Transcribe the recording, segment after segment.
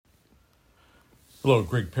Hello,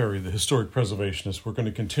 Greg Perry, the historic preservationist. We're going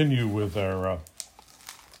to continue with our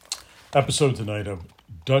episode tonight of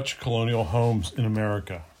Dutch colonial homes in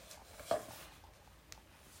America.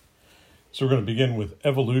 So we're going to begin with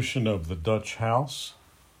evolution of the Dutch house,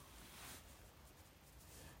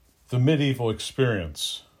 the medieval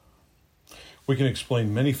experience. We can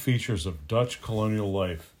explain many features of Dutch colonial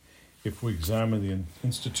life if we examine the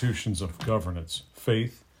institutions of governance,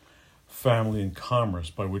 faith, family, and commerce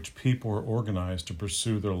by which people are organized to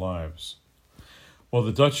pursue their lives. While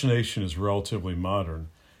the Dutch nation is relatively modern,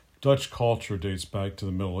 Dutch culture dates back to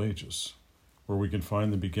the Middle Ages, where we can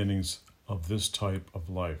find the beginnings of this type of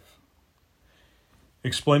life.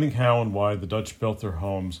 Explaining how and why the Dutch built their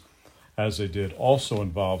homes as they did also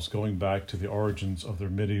involves going back to the origins of their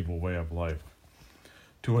medieval way of life,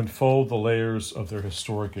 to unfold the layers of their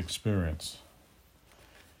historic experience.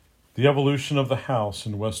 The evolution of the house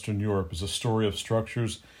in Western Europe is a story of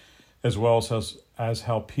structures as well as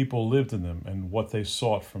how people lived in them and what they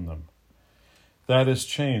sought from them. That has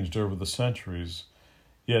changed over the centuries,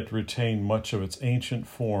 yet retained much of its ancient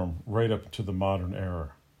form right up to the modern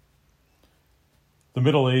era. The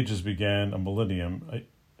Middle Ages began a millennium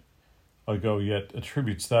ago, yet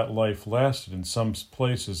attributes that life lasted in some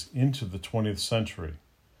places into the 20th century.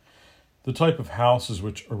 The type of houses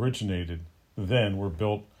which originated then were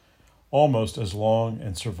built almost as long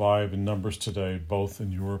and survive in numbers today, both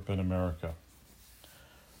in Europe and America.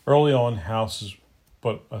 Early on, houses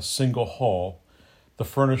but a single hall, the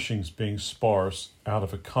furnishings being sparse out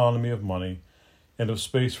of economy of money and of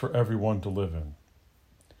space for everyone to live in.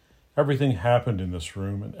 Everything happened in this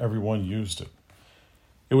room and everyone used it.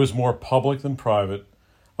 It was more public than private,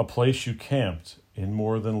 a place you camped in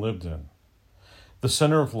more than lived in. The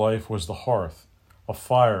center of life was the hearth, a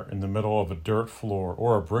fire in the middle of a dirt floor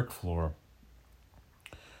or a brick floor.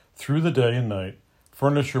 Through the day and night,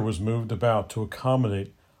 furniture was moved about to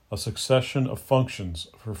accommodate a succession of functions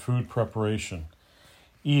for food preparation,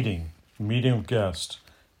 eating, meeting with guests,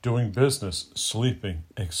 doing business, sleeping,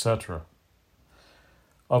 etc.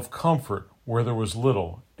 Of comfort where there was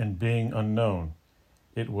little and being unknown,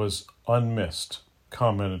 it was unmissed,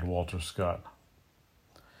 commented Walter Scott.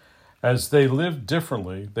 As they lived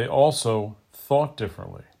differently, they also thought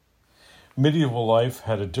differently. Medieval life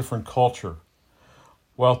had a different culture,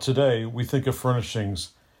 while today we think of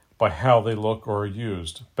furnishings by how they look or are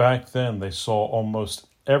used. Back then they saw almost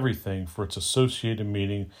everything for its associated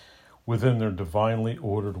meaning within their divinely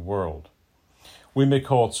ordered world. We may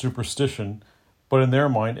call it superstition, but in their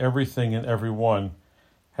mind everything and everyone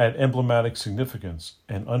had emblematic significance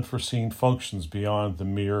and unforeseen functions beyond the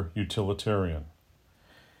mere utilitarian.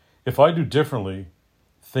 If I do differently,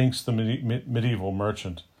 thinks the medieval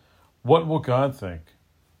merchant, what will God think?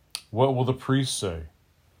 What will the priest say?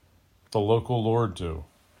 The local lord do?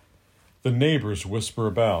 The neighbors whisper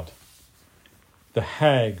about. The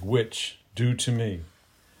hag witch do to me.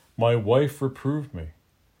 My wife reproved me.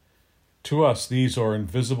 To us, these are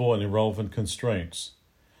invisible and irrelevant constraints.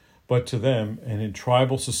 But to them, and in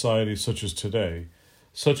tribal societies such as today,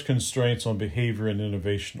 such constraints on behavior and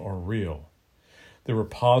innovation are real. There were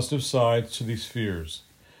positive sides to these fears.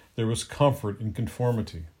 There was comfort in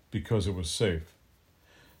conformity because it was safe.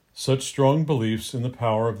 Such strong beliefs in the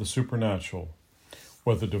power of the supernatural,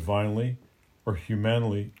 whether divinely or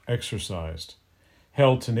humanly exercised,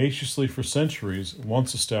 held tenaciously for centuries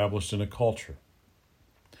once established in a culture.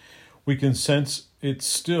 We can sense it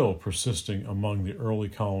still persisting among the early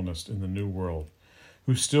colonists in the New World,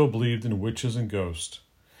 who still believed in witches and ghosts.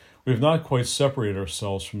 We have not quite separated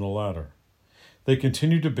ourselves from the latter. They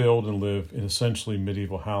continued to build and live in essentially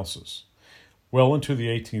medieval houses, well into the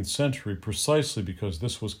 18th century precisely because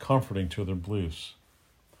this was comforting to their beliefs.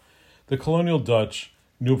 The colonial Dutch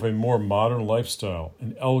knew of a more modern lifestyle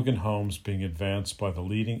and elegant homes being advanced by the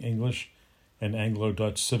leading English and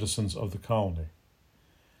Anglo-Dutch citizens of the colony.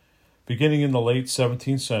 Beginning in the late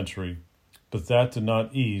 17th century, but that did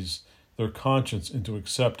not ease their conscience into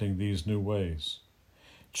accepting these new ways.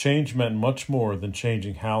 Change meant much more than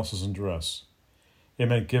changing houses and dress. It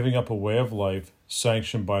meant giving up a way of life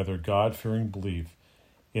sanctioned by their God-fearing belief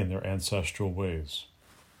in their ancestral ways.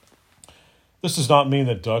 This does not mean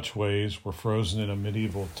that Dutch ways were frozen in a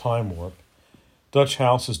medieval time warp. Dutch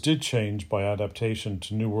houses did change by adaptation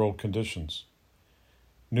to New World conditions.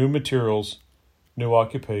 New materials, new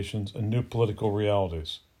occupations, and new political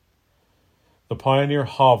realities. The pioneer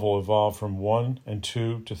hovel evolved from 1 and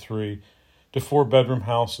 2 to 3 to 4-bedroom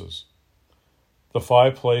houses. The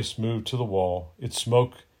fireplace moved to the wall, its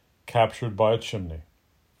smoke captured by a chimney.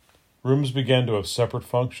 Rooms began to have separate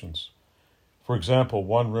functions. For example,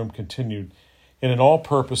 one room continued in an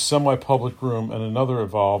all-purpose semi-public room and another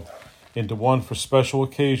evolved into one for special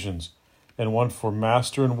occasions and one for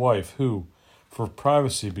master and wife who, for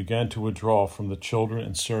privacy, began to withdraw from the children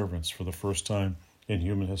and servants for the first time in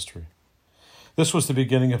human history. This was the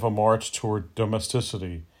beginning of a march toward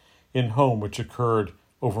domesticity in home which occurred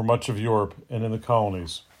over much of Europe and in the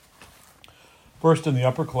colonies. First in the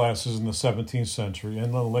upper classes in the 17th century,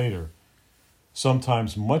 and then later,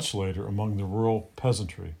 sometimes much later, among the rural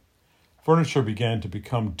peasantry. Furniture began to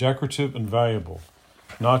become decorative and valuable,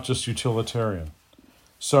 not just utilitarian.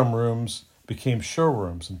 Some rooms became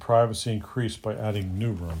showrooms, and privacy increased by adding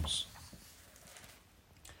new rooms.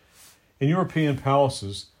 In European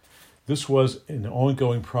palaces, this was an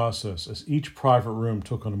ongoing process as each private room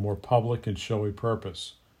took on a more public and showy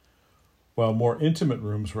purpose, while more intimate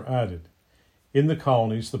rooms were added. In the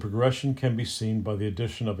colonies, the progression can be seen by the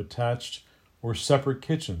addition of attached or separate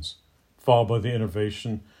kitchens, followed by the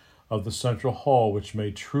innovation of the central hall, which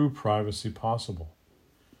made true privacy possible.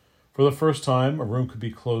 For the first time, a room could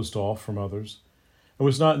be closed off from others and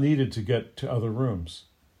was not needed to get to other rooms.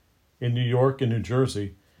 In New York and New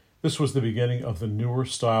Jersey, this was the beginning of the newer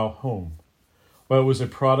style home. While it was a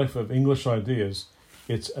product of English ideas,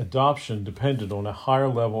 its adoption depended on a higher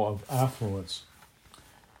level of affluence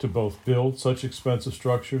to both build such expensive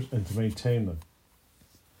structures and to maintain them.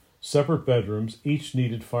 Separate bedrooms each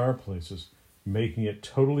needed fireplaces, making it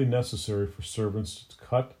totally necessary for servants to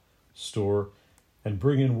cut, store, and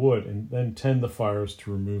bring in wood and then tend the fires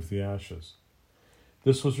to remove the ashes.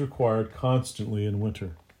 This was required constantly in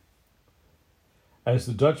winter. As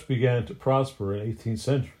the Dutch began to prosper in the 18th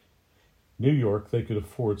century, New York, they could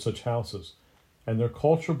afford such houses, and their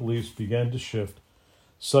cultural beliefs began to shift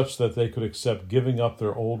such that they could accept giving up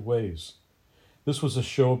their old ways. This was a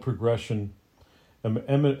show of progression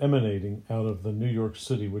emanating out of the New York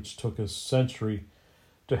City, which took a century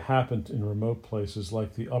to happen in remote places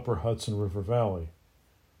like the upper Hudson River Valley,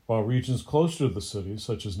 while regions closer to the city,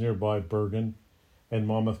 such as nearby Bergen and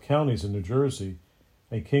Monmouth counties in New Jersey,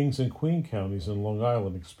 and Kings and Queen counties in Long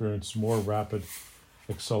Island experienced more rapid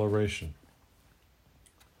acceleration.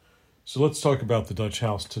 So let's talk about the Dutch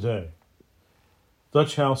house today.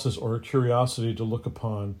 Dutch houses are a curiosity to look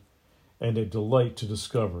upon and a delight to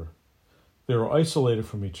discover. They are isolated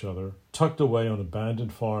from each other, tucked away on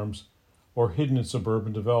abandoned farms, or hidden in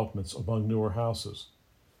suburban developments among newer houses.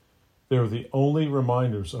 They are the only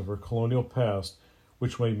reminders of our colonial past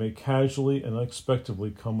which we may casually and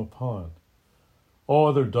unexpectedly come upon. All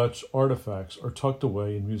other Dutch artifacts are tucked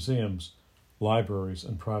away in museums, libraries,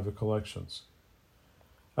 and private collections.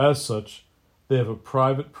 As such, they have a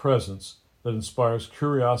private presence that inspires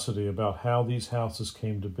curiosity about how these houses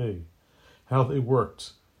came to be, how they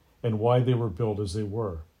worked, and why they were built as they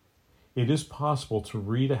were. It is possible to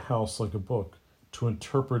read a house like a book, to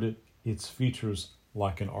interpret its features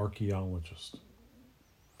like an archaeologist.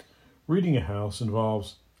 Reading a house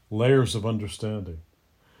involves layers of understanding.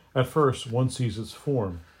 At first, one sees its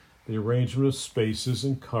form, the arrangement of spaces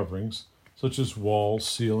and coverings, such as walls,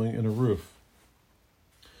 ceiling, and a roof.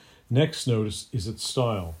 Next notice is its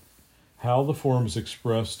style, how the form is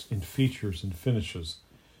expressed in features and finishes,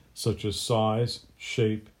 such as size,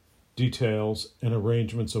 shape, details, and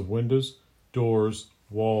arrangements of windows, doors,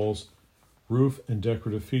 walls, roof, and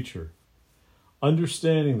decorative feature.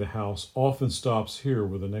 Understanding the house often stops here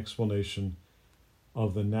with an explanation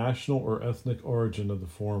of the national or ethnic origin of the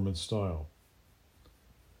form and style.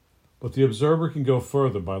 But the observer can go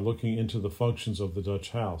further by looking into the functions of the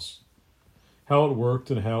Dutch house, how it worked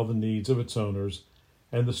and how the needs of its owners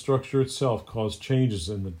and the structure itself caused changes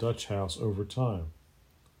in the Dutch house over time.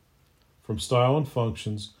 From style and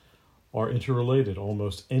functions are interrelated,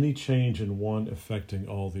 almost any change in one affecting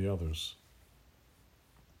all the others.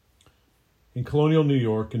 In colonial New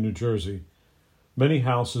York and New Jersey, many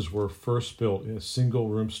houses were first built as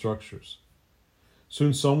single-room structures.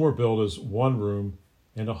 Soon some were built as one room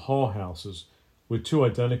and a hall houses with two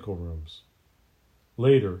identical rooms.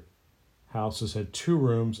 Later, houses had two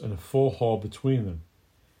rooms and a full hall between them,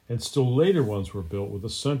 and still later ones were built with a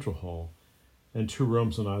central hall and two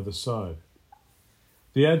rooms on either side.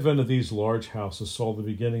 The advent of these large houses saw the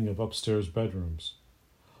beginning of upstairs bedrooms.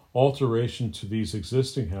 Alteration to these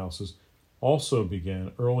existing houses also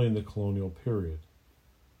began early in the colonial period.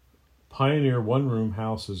 Pioneer one-room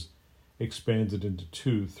houses expanded into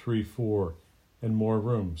 2, 3, 4, and more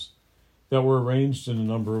rooms that were arranged in a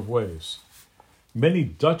number of ways. Many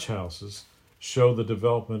Dutch houses show the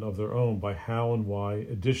development of their own by how and why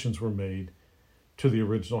additions were made to the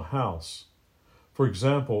original house. For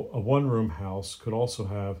example, a one-room house could also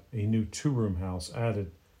have a new two-room house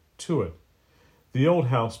added to it, the old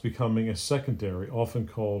house becoming a secondary, often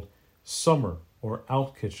called summer or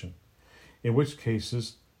out kitchen, in which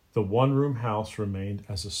cases the one-room house remained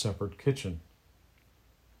as a separate kitchen.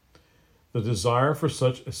 The desire for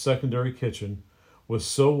such a secondary kitchen was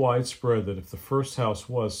so widespread that if the first house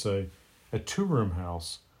was, say, a two-room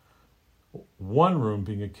house, one room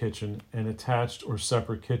being a kitchen, an attached or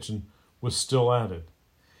separate kitchen was still added.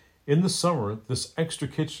 In the summer, this extra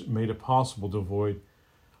kitchen made it possible to avoid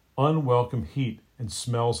unwelcome heat and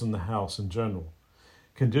smells in the house in general.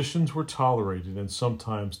 Conditions were tolerated and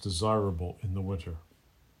sometimes desirable in the winter.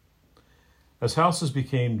 As houses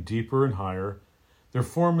became deeper and higher, their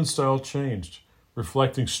form and style changed,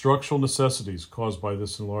 reflecting structural necessities caused by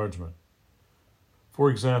this enlargement. For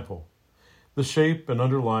example, the shape and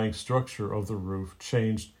underlying structure of the roof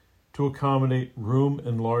changed to accommodate room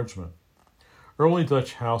enlargement. Early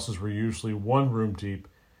Dutch houses were usually one room deep,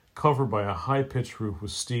 covered by a high-pitched roof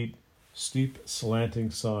with steep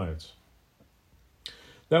slanting sides.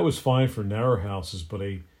 That was fine for narrow houses, but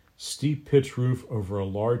a steep pitched roof over a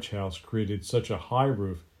large house created such a high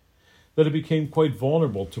roof that it became quite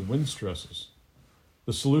vulnerable to wind stresses.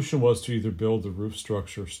 The solution was to either build the roof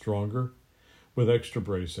structure stronger with extra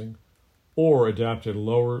bracing, or adapt a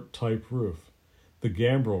lower type roof, the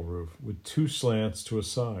gambrel roof, with two slants to a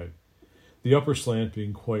side, the upper slant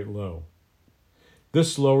being quite low.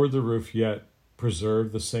 This lowered the roof yet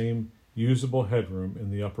preserved the same usable headroom in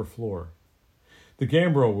the upper floor. The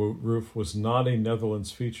gambrel roof was not a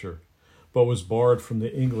Netherlands feature, but was borrowed from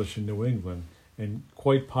the English in New England and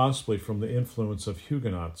quite possibly from the influence of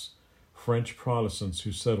Huguenots, French Protestants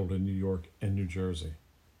who settled in New York and New Jersey.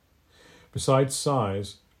 Besides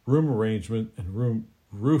size, room arrangement, and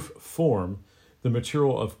roof form, the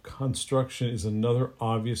material of construction is another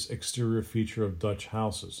obvious exterior feature of Dutch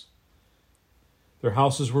houses. Their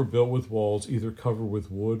houses were built with walls either covered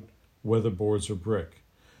with wood, weatherboards, or brick,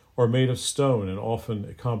 or made of stone and often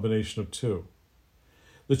a combination of two.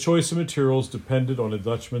 The choice of materials depended on a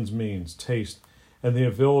Dutchman's means, taste, and the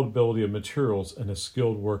availability of materials and a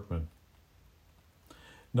skilled workman.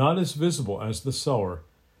 Not as visible as the cellar,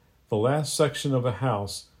 the last section of a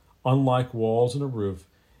house, unlike walls and a roof,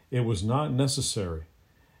 it was not necessary,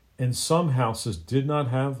 and some houses did not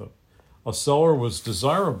have them. A cellar was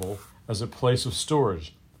desirable as a place of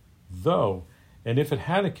storage, though, and if it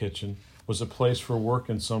had a kitchen, was a place for work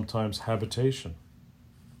and sometimes habitation.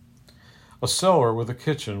 A cellar with a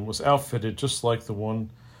kitchen was outfitted just like the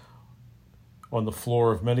one on the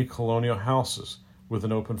floor of many colonial houses with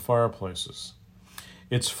an open fireplaces.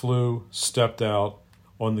 Its flue stepped out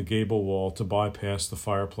on the gable wall to bypass the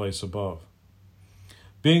fireplace above.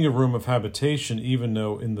 Being a room of habitation, even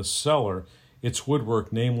though in the cellar, its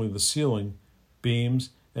woodwork, namely the ceiling,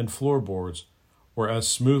 beams, and floorboards, were as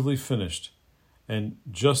smoothly finished and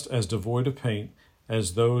just as devoid of paint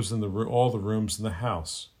as those in all the rooms in the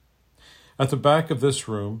house. At the back of this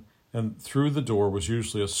room and through the door was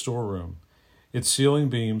usually a storeroom, its ceiling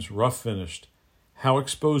beams rough finished. How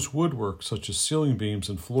exposed woodwork such as ceiling beams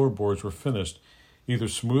and floorboards were finished, either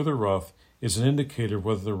smooth or rough, is an indicator of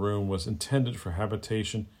whether the room was intended for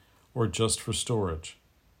habitation or just for storage.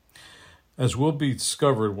 As will be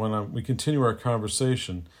discovered when we continue our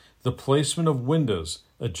conversation, the placement of windows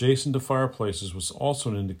adjacent to fireplaces was also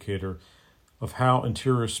an indicator of how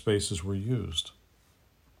interior spaces were used.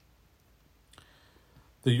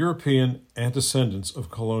 The European antecedents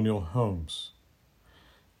of colonial homes.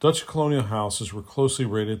 Dutch colonial houses were closely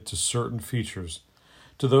related to certain features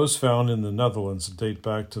to those found in the Netherlands that date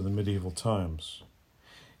back to the medieval times.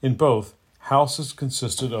 In both, houses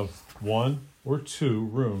consisted of one or two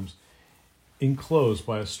rooms enclosed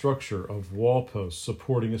by a structure of wall posts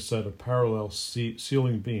supporting a set of parallel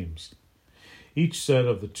ceiling beams. Each set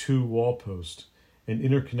of the two wall posts and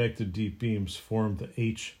interconnected deep beams formed the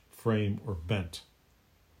H frame or bent.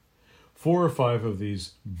 4 or 5 of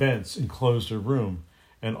these bents enclosed a room,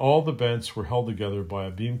 and all the bents were held together by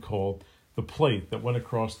a beam called the plate that went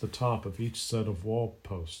across the top of each set of wall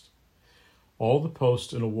posts. All the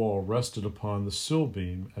posts in a wall rested upon the sill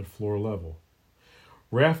beam at floor level.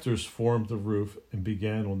 Rafters formed the roof and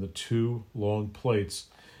began on the 2 long plates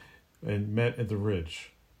and met at the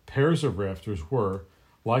ridge. Pairs of rafters were,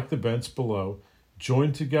 like the bents below,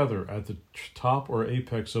 joined together at the top or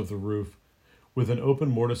apex of the roof with an open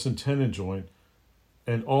mortise and tenon joint,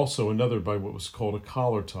 and also another by what was called a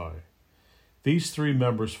collar tie. These 3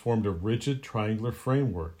 members formed a rigid triangular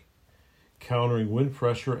framework, countering wind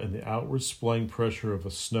pressure and the outward splaying pressure of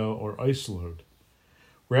a snow or ice load.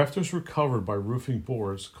 Rafters were covered by roofing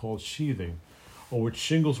boards called sheathing, on which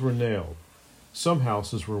shingles were nailed. Some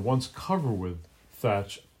houses were once covered with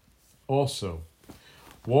thatch also.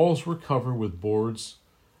 Walls were covered with boards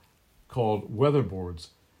called weatherboards,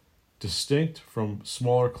 distinct from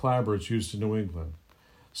smaller clapboards used in New England.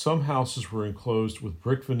 Some houses were enclosed with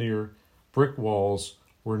brick veneer. Brick walls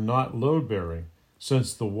were not load-bearing,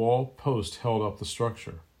 since the wall post held up the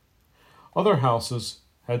structure. Other houses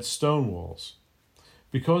had stone walls.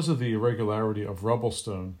 Because of the irregularity of rubble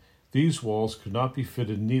stone, these walls could not be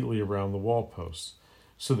fitted neatly around the wall posts,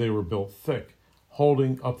 so they were built thick,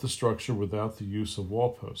 holding up the structure without the use of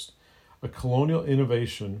wall posts, a colonial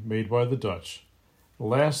innovation made by the Dutch.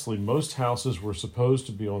 Lastly, most houses were supposed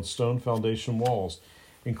to be on stone foundation walls,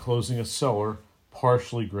 enclosing a cellar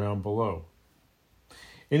partially ground below.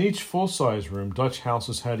 In each full-size room, Dutch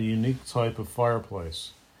houses had a unique type of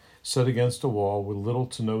fireplace, set against a wall with little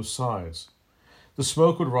to no sides. The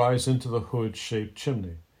smoke would rise into the hood-shaped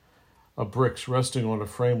chimney, of bricks resting on a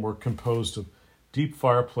framework composed of deep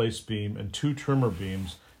fireplace beam and two trimmer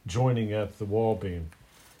beams joining at the wall beam.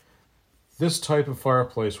 This type of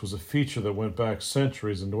fireplace was a feature that went back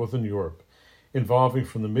centuries in Northern Europe, evolving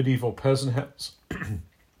from the medieval peasant house,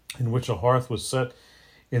 in which a hearth was set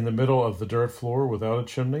in the middle of the dirt floor without a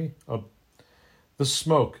chimney, the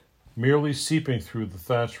smoke merely seeping through the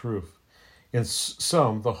thatched roof. In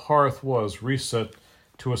some, the hearth was reset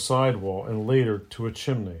to a side wall and later to a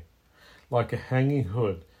chimney, like a hanging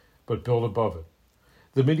hood, but built above it.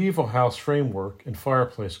 The medieval house framework and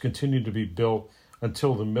fireplace continued to be built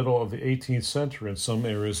until the middle of the 18th century in some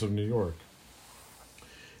areas of New York.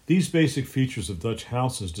 These basic features of Dutch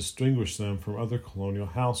houses distinguish them from other colonial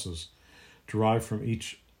houses, derived from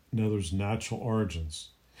each other's natural origins.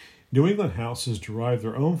 New England houses derive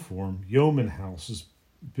their own form, yeoman houses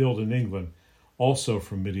built in England, also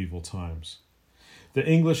from medieval times. The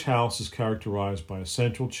English house is characterized by a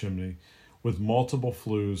central chimney with multiple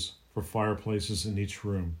flues for fireplaces in each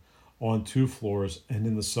room, on 2 floors and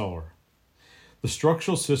in the cellar. The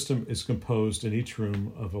structural system is composed in each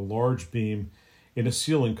room of a large beam in a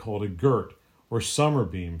ceiling called a girt or summer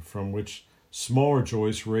beam, from which smaller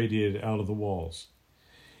joists radiated out of the walls.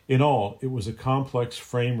 In all, it was a complex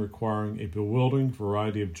frame requiring a bewildering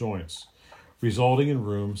variety of joints, resulting in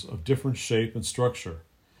rooms of different shape and structure.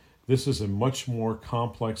 This is a much more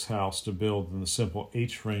complex house to build than the simple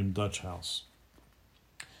H-frame Dutch house.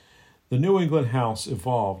 The New England house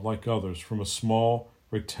evolved, like others, from a small,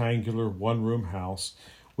 rectangular one-room house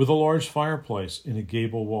with a large fireplace in a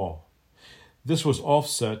gable wall. This was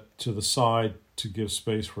offset to the side to give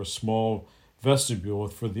space for a small vestibule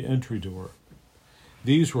for the entry door.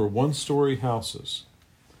 These were one-story houses,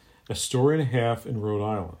 a story and a half in Rhode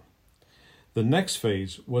Island. The next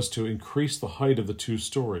phase was to increase the height of the 2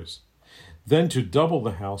 stories, then to double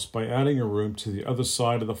the house by adding a room to the other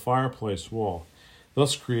side of the fireplace wall,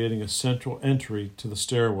 thus creating a central entry to the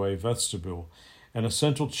stairway vestibule and a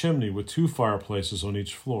central chimney with 2 fireplaces on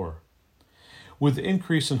each floor. With the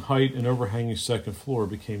increase in height and overhanging second floor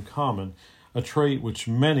became common, a trait which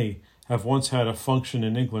many have once had a function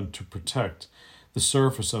in England to protect the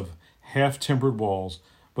surface of half-timbered walls,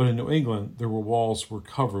 but in New England the walls were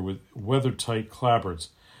covered with weather-tight clapboards,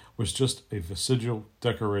 was just a vestigial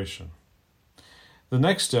decoration. The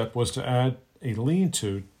next step was to add a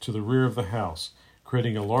lean-to to the rear of the house,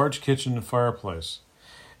 creating a large kitchen and fireplace,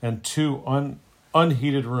 and 2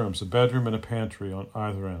 unheated rooms, a bedroom and a pantry on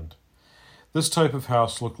either end. This type of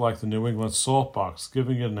house looked like the New England salt box,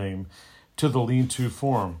 giving a name to the lean-to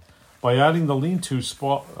form. By adding the lean-to,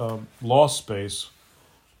 loft space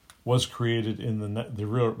was created in the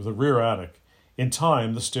rear attic. In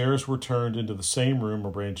time, the stairs were turned into the same room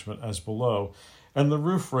arrangement as below, and the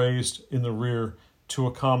roof raised in the rear to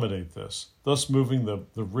accommodate this, thus moving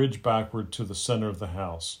the ridge backward to the center of the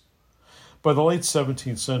house. By the late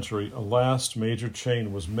 17th century, a last major change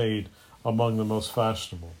was made among the most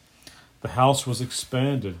fashionable. The house was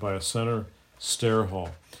expanded by a center stair hall.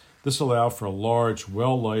 This allowed for a large,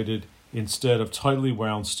 well-lighted, instead of tightly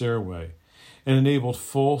wound stairway, and enabled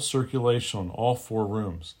full circulation on all 4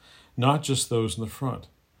 rooms, not just those in the front.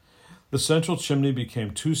 The central chimney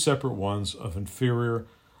became 2 separate ones of inferior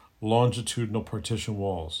longitudinal partition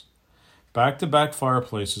walls. Back-to-back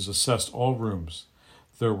fireplaces assessed all rooms.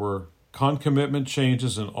 There were concomitant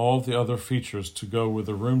changes in all the other features to go with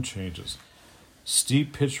the room changes.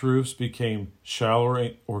 Steep pitch roofs became shallower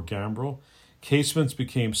or gambrel. Casements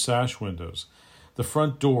became sash windows. The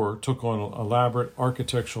front door took on elaborate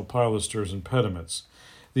architectural pilasters and pediments.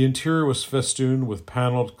 The interior was festooned with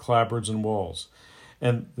paneled clapboards and walls,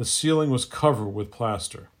 and the ceiling was covered with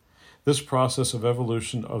plaster. This process of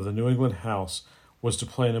evolution of the New England house was to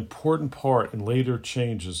play an important part in later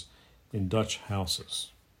changes in Dutch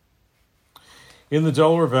houses. In the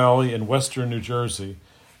Delaware Valley in western New Jersey,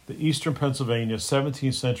 the eastern Pennsylvania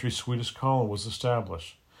 17th century Swedish colony was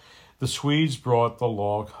established. The Swedes brought the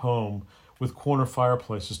log home with corner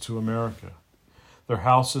fireplaces to America. Their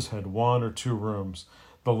houses had 1 or 2 rooms.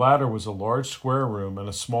 The latter was a large square room and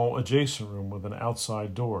a small adjacent room with an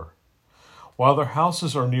outside door. While their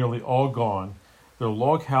houses are nearly all gone, their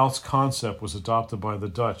log house concept was adopted by the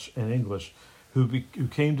Dutch and English, who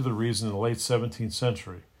came to the region in the late 17th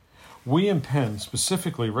century. We in Penn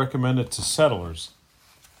specifically recommended to settlers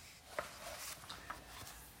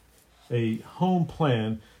a home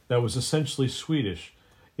plan that was essentially Swedish,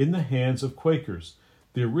 in the hands of Quakers.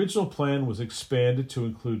 The original plan was expanded to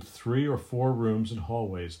include 3 or 4 rooms and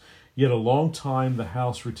hallways, yet a long time the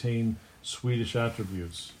house retained Swedish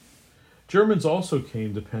attributes. Germans also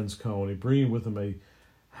came to Penn's colony, bringing with them a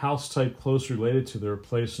house type closely related to their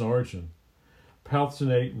place in origin,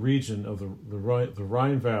 Palatinate region of the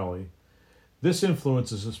Rhine Valley. This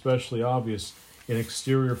influence is especially obvious in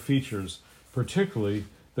exterior features, particularly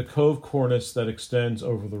the cove cornice that extends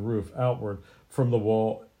over the roof outward from the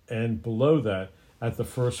wall, and below that at the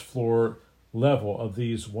first floor level of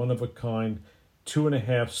these one-of-a-kind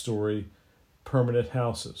 2.5-story permanent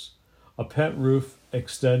houses. A pent roof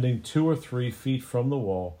extending 2 or 3 feet from the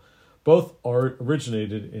wall. Both are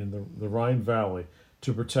originated in the Rhine Valley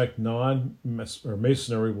to protect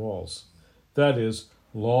masonry walls. That is,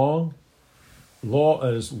 log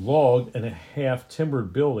and a half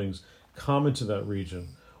timbered buildings common to that region.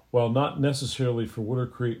 While not necessarily for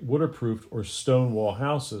waterproof or stone wall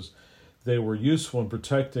houses, they were useful in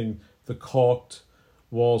protecting the caulked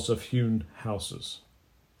walls of hewn houses.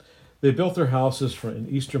 They built their houses in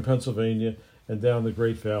eastern Pennsylvania and down the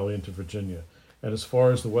Great Valley into Virginia, and as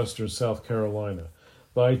far as the western South Carolina.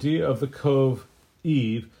 The idea of the cove,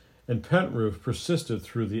 eave, and pent roof persisted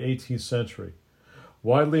through the 18th century,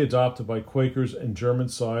 widely adopted by Quakers and German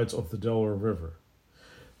sides of the Delaware River.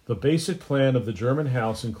 The basic plan of the German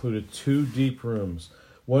house included 2 deep rooms,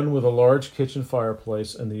 one with a large kitchen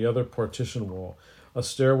fireplace and the other partition wall, a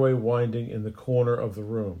stairway winding in the corner of the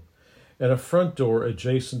room, and a front door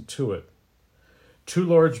adjacent to it. 2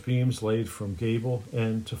 large beams laid from gable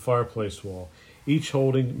end to fireplace wall, each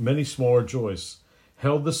holding many smaller joists,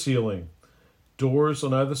 held the ceiling. Doors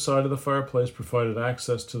on either side of the fireplace provided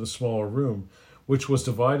access to the smaller room, which was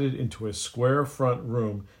divided into a square front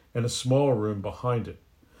room and a smaller room behind it.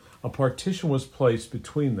 A partition was placed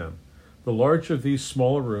between them. The larger of these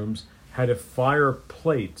smaller rooms had a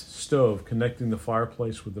fireplate stove connecting the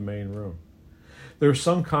fireplace with the main room. There are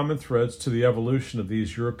some common threads to the evolution of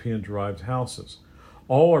these European-derived houses.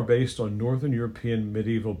 All are based on Northern European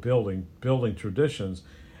medieval building traditions,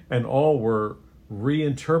 and all were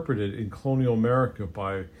reinterpreted in colonial America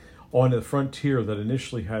on a frontier that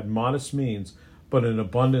initially had modest means but an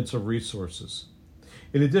abundance of resources.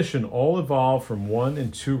 In addition, all evolved from 1-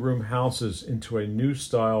 and 2-room houses into a new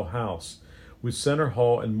style house, with center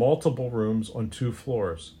hall and multiple rooms on 2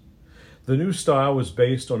 floors. The new style was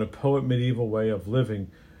based on a post-medieval way of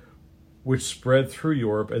living which spread through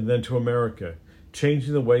Europe and then to America,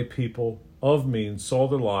 changing the way people of means saw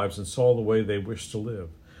their lives and saw the way they wished to live,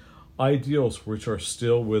 ideals which are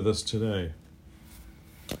still with us today.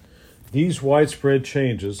 These widespread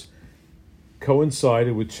changes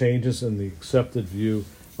coincided with changes in the accepted view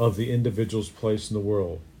of the individual's place in the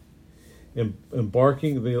world,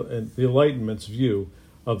 embarking the Enlightenment's view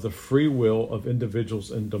of the free will of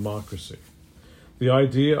individuals in democracy. The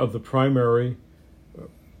idea of the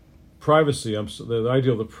privacy of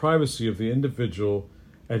the individual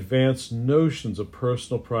advanced notions of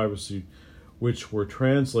personal privacy, which were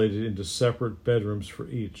translated into separate bedrooms for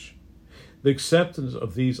each. The acceptance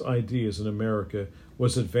of these ideas in America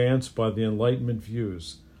was advanced by the Enlightenment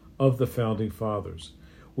views of the Founding Fathers,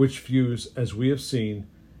 which views, as we have seen,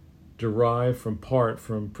 derive from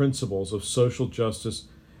principles of social justice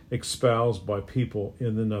espoused by people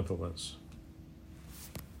in the Netherlands.